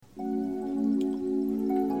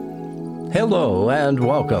Hello and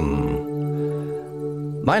welcome.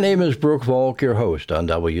 My name is Brooke, your host on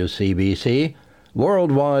WCBC.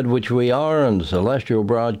 Worldwide, which we are, and Celestial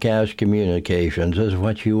Broadcast Communications is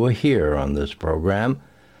what you will hear on this program.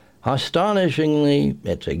 Astonishingly,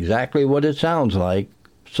 it's exactly what it sounds like.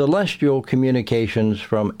 Celestial communications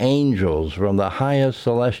from angels from the highest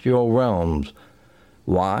celestial realms.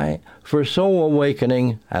 Why? For soul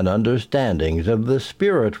awakening and understandings of the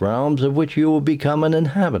spirit realms of which you will become an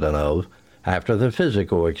inhabitant of after the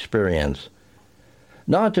physical experience.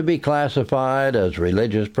 Not to be classified as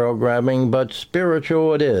religious programming, but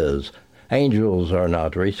spiritual it is. Angels are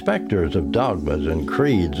not respecters of dogmas and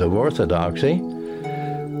creeds of orthodoxy.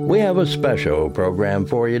 We have a special program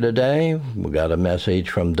for you today. We got a message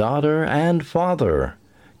from daughter and father,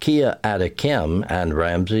 Keea, Atta, and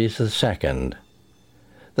Ramseys II.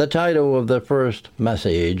 The title of the first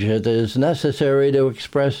message, "It is necessary to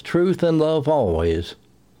express truth and love always."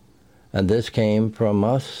 And this came from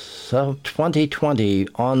us, 2020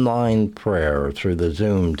 online prayer through the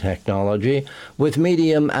Zoom technology with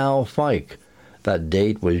medium Fike. That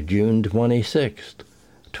date was June 26th,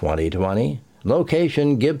 2020.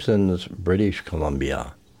 Location Gibsons, British Columbia.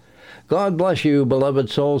 God bless you, beloved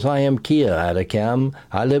souls. I am Keea, Atta.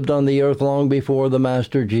 I lived on the earth long before the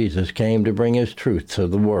Master Jesus came to bring his truth to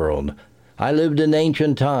the world. I lived in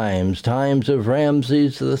ancient times, times of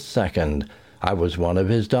Ramses II. I was one of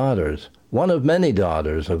his daughters, one of many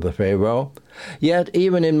daughters of the Pharaoh. Yet,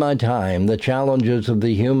 even in my time, the challenges of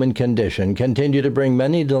the human condition continue to bring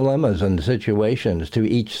many dilemmas and situations to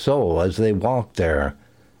each soul as they walk there.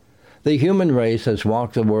 The human race has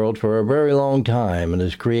walked the world for a very long time and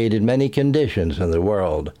has created many conditions in the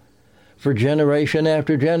world. For generation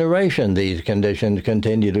after generation, these conditions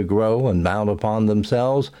continue to grow and mount upon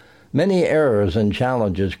themselves. Many errors and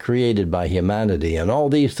challenges created by humanity, and all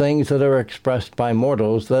these things that are expressed by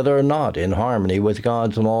mortals that are not in harmony with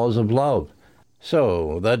God's laws of love.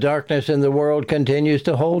 So, the darkness in the world continues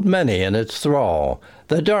to hold many in its thrall.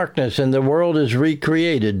 The darkness in the world is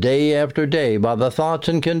recreated day after day by the thoughts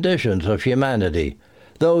and conditions of humanity,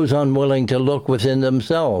 those unwilling to look within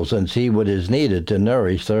themselves and see what is needed to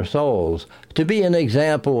nourish their souls, to be an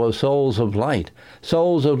example of souls of light,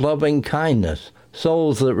 souls of loving kindness,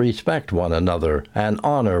 souls that respect one another and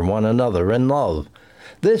honor one another in love.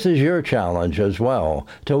 This is your challenge as well,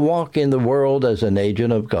 to walk in the world as an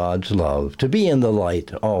agent of God's love, to be in the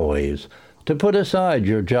light always, to put aside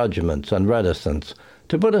your judgments and reticence,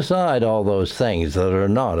 to put aside all those things that are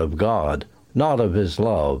not of God, not of his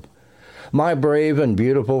love. My brave and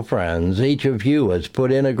beautiful friends, each of you has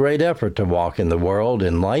put in a great effort to walk in the world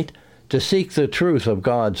in light, to seek the truth of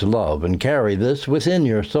God's love and carry this within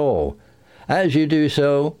your soul. As you do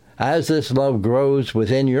so, as this love grows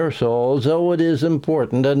within your souls, so it is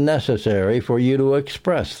important and necessary for you to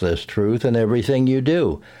express this truth in everything you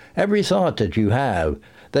do, every thought that you have,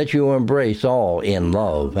 that you embrace all in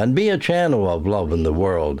love, and be a channel of love in the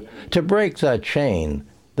world, to break that chain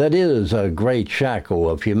that is a great shackle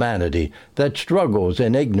of humanity that struggles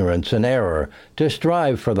in ignorance and error, to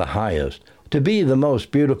strive for the highest, to be the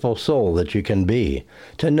most beautiful soul that you can be,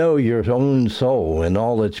 to know your own soul in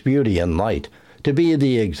all its beauty and light, to be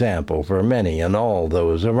the example for many and all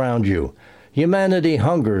those around you. Humanity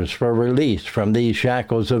hungers for release from these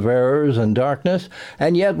shackles of errors and darkness,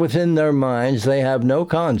 and yet within their minds they have no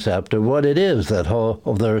concept of what it is that all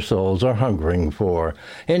of their souls are hungering for,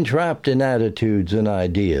 entrapped in attitudes and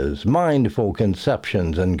ideas, mindful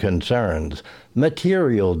conceptions and concerns,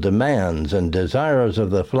 material demands and desires of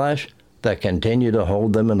the flesh, that continue to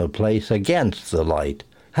hold them in a place against the light.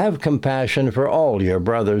 Have compassion for all your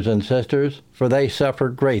brothers and sisters, for they suffer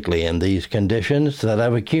greatly in these conditions that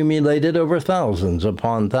have accumulated over thousands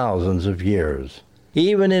upon thousands of years.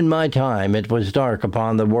 Even in my time it was dark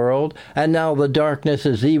upon the world, and now the darkness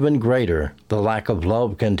is even greater. The lack of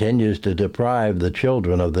love continues to deprive the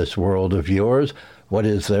children of this world of yours what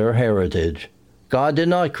is their heritage. God did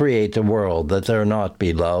not create the world that there not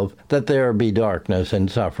be love, that there be darkness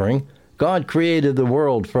and suffering. God created the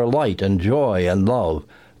world for light and joy and love,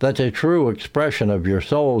 that the true expression of your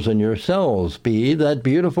souls and yourselves be that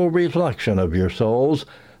beautiful reflection of your souls,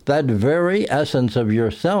 that very essence of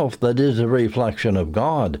yourself that is a reflection of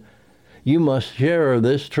God. You must share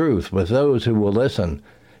this truth with those who will listen.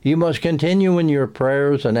 You must continue in your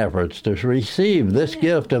prayers and efforts to receive this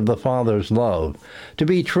gift of the Father's love, to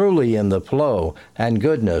be truly in the flow and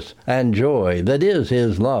goodness and joy that is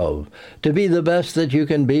his love, to be the best that you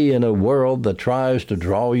can be in a world that tries to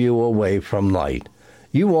draw you away from light.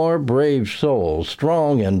 You are brave souls,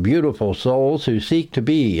 strong and beautiful souls who seek to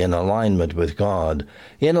be in alignment with God,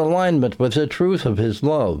 in alignment with the truth of his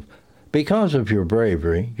love. Because of your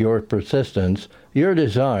bravery, your persistence, your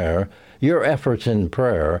desire, your efforts in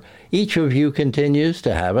prayer, each of you continues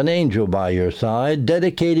to have an angel by your side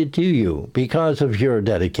dedicated to you because of your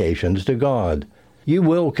dedications to God. You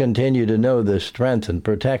will continue to know the strength and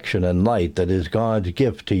protection and light that is God's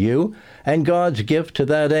gift to you and God's gift to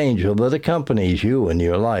that angel that accompanies you in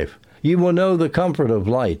your life. You will know the comfort of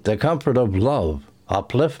light, the comfort of love,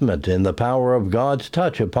 upliftment in the power of God's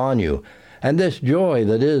touch upon you, and this joy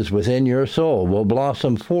that is within your soul will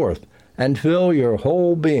blossom forth and fill your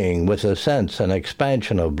whole being with a sense and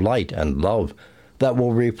expansion of light and love that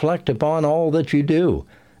will reflect upon all that you do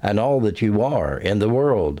and all that you are in the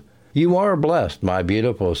world. You are blessed, my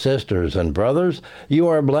beautiful sisters and brothers. You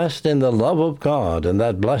are blessed in the love of God, and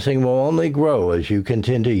that blessing will only grow as you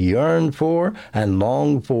continue to yearn for and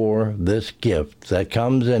long for this gift that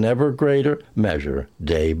comes in ever greater measure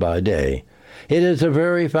day by day. It is the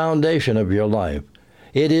very foundation of your life.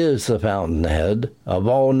 It is the fountainhead of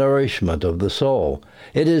all nourishment of the soul.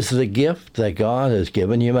 It is the gift that God has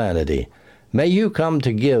given humanity. May you come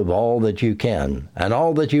to give all that you can and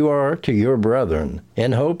all that you are to your brethren,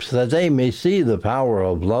 in hopes that they may see the power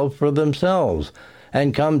of love for themselves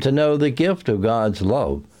and come to know the gift of God's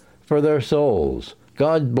love for their souls.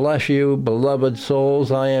 God bless you, beloved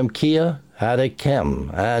souls. I am Keea, Atta,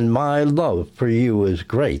 and my love for you is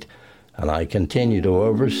great, and I continue to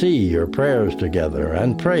oversee your prayers together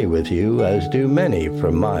and pray with you, as do many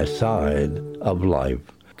from my side of life.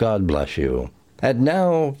 God bless you. And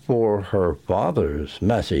now for her father's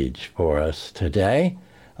message for us today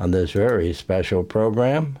on this very special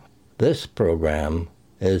program. This program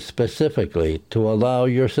is specifically to allow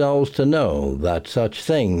yourselves to know that such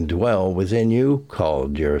thing dwell within you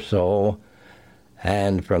called your soul.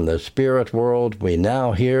 And from the spirit world, we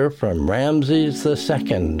now hear from Ramseys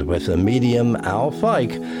II with the medium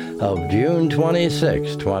Fike of June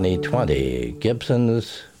 26, 2020,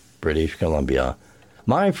 Gibsons, British Columbia.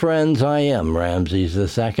 My friends, I am Ramseys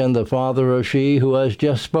II, the father of she who has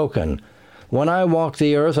just spoken. When I walked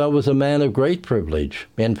the earth, I was a man of great privilege.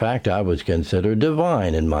 In fact, I was considered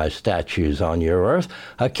divine in my statues on your earth,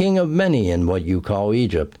 a king of many in what you call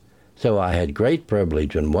Egypt. So I had great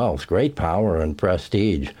privilege and wealth, great power and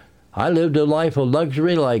prestige. I lived a life of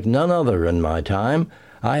luxury like none other in my time.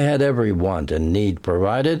 I had every want and need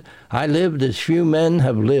provided. I lived as few men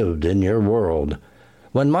have lived in your world.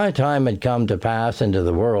 When my time had come to pass into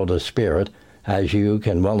the world of spirit, as you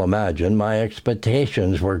can well imagine, my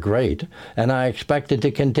expectations were great, and I expected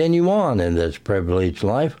to continue on in this privileged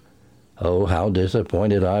life. Oh, how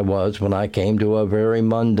disappointed I was when I came to a very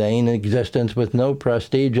mundane existence with no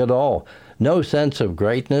prestige at all, no sense of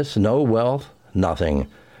greatness, no wealth, nothing.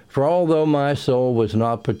 For although my soul was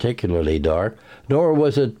not particularly dark, nor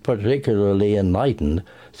was it particularly enlightened,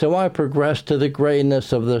 so I progressed to the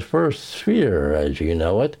grayness of the first sphere, as you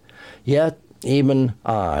know it. Yet even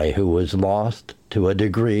I, who was lost to a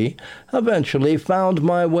degree, eventually found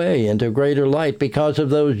my way into greater light because of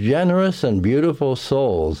those generous and beautiful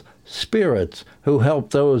souls, spirits, who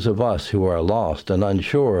help those of us who are lost and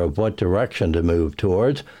unsure of what direction to move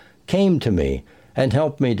towards, came to me and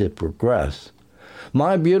helped me to progress.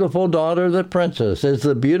 My beautiful daughter, the princess, is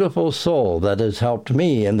the beautiful soul that has helped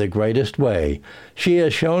me in the greatest way. She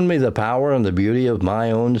has shown me the power and the beauty of my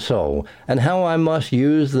own soul, and how I must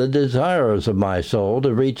use the desires of my soul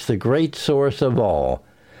to reach the great source of all.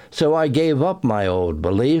 So I gave up my old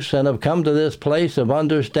beliefs and have come to this place of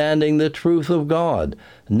understanding the truth of God,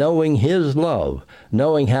 knowing His love,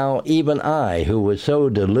 knowing how even I, who was so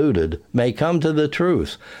deluded, may come to the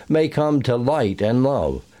truth, may come to light and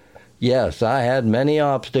love. Yes, I had many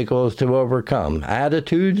obstacles to overcome,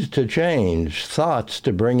 attitudes to change, thoughts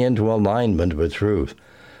to bring into alignment with truth.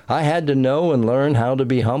 I had to know and learn how to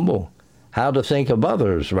be humble, how to think of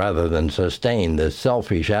others rather than sustain this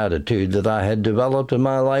selfish attitude that I had developed in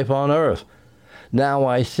my life on earth. Now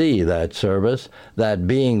I see that service, that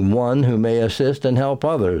being one who may assist and help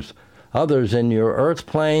others in your earth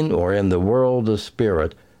plane or in the world of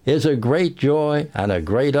spirit, is a great joy and a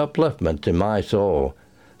great upliftment to my soul.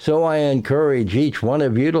 So I encourage each one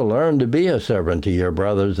of you to learn to be a servant to your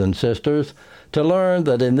brothers and sisters, to learn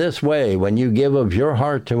that in this way, when you give of your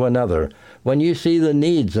heart to another, when you see the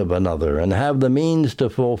needs of another and have the means to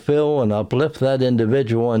fulfill and uplift that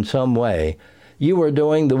individual in some way, you are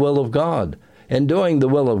doing the will of God. In doing the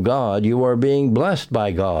will of God, you are being blessed by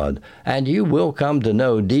God, and you will come to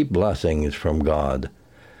know deep blessings from God.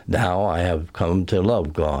 Now I have come to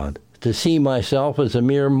love God, to see myself as a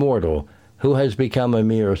mere mortal, who has become a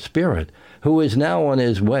mere spirit, who is now on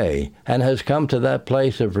his way and has come to that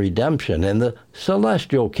place of redemption in the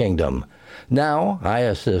celestial kingdom. Now I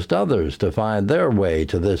assist others to find their way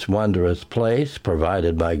to this wondrous place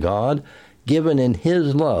provided by God, given in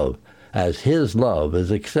His love, as His love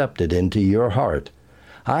is accepted into your heart.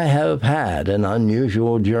 I have had an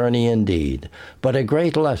unusual journey indeed, but a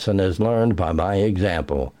great lesson is learned by my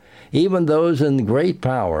example. Even those in great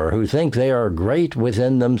power who think they are great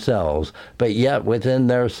within themselves, but yet within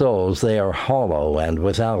their souls they are hollow and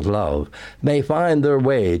without love, may find their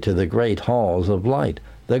way to the great halls of light,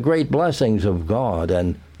 the great blessings of God,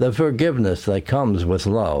 and the forgiveness that comes with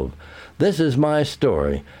love. This is my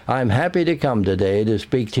story. I'm happy to come today to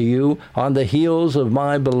speak to you on the heels of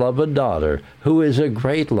my beloved daughter, who is a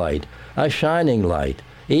great light, a shining light.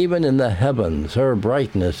 Even in the heavens, her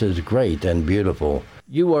brightness is great and beautiful.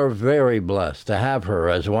 You are very blessed to have her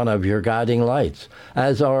as one of your guiding lights,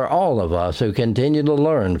 as are all of us who continue to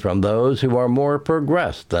learn from those who are more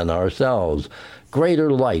progressed than ourselves,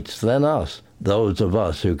 greater lights than us, those of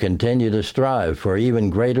us who continue to strive for even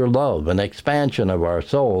greater love and expansion of our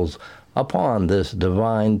souls upon this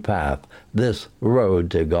divine path, this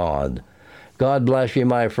road to God. God bless you,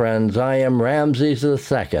 my friends. I am Ramseys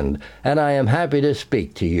II, and I am happy to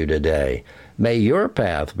speak to you today. May your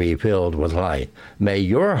path be filled with light. May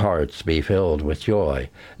your hearts be filled with joy.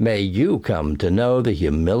 May you come to know the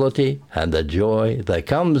humility and the joy that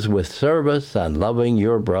comes with service and loving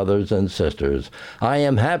your brothers and sisters. I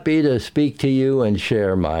am happy to speak to you and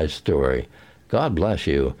share my story. God bless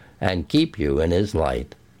you and keep you in His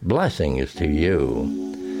light. Blessings to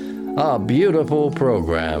you. A beautiful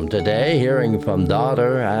program today, hearing from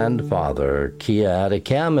daughter and father, Keea,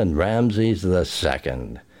 Atta, and Ramesses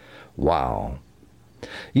II. Wow.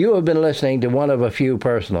 You have been listening to one of a few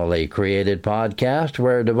personally created podcasts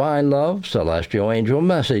where divine love, celestial angel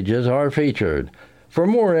messages are featured. For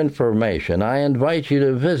more information, I invite you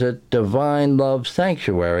to visit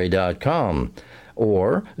divinelovesanctuary.com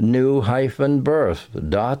or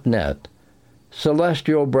new-birth.net,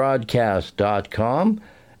 celestialbroadcast.com,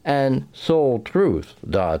 and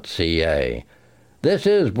soultruth.ca. This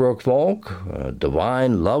is Brooke Fike, a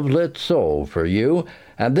divine love-lit soul for you,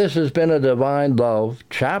 and this has been a Divine Love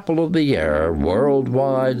Chapel of the Air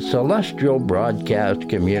worldwide celestial broadcast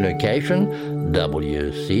communication,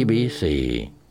 WCBC.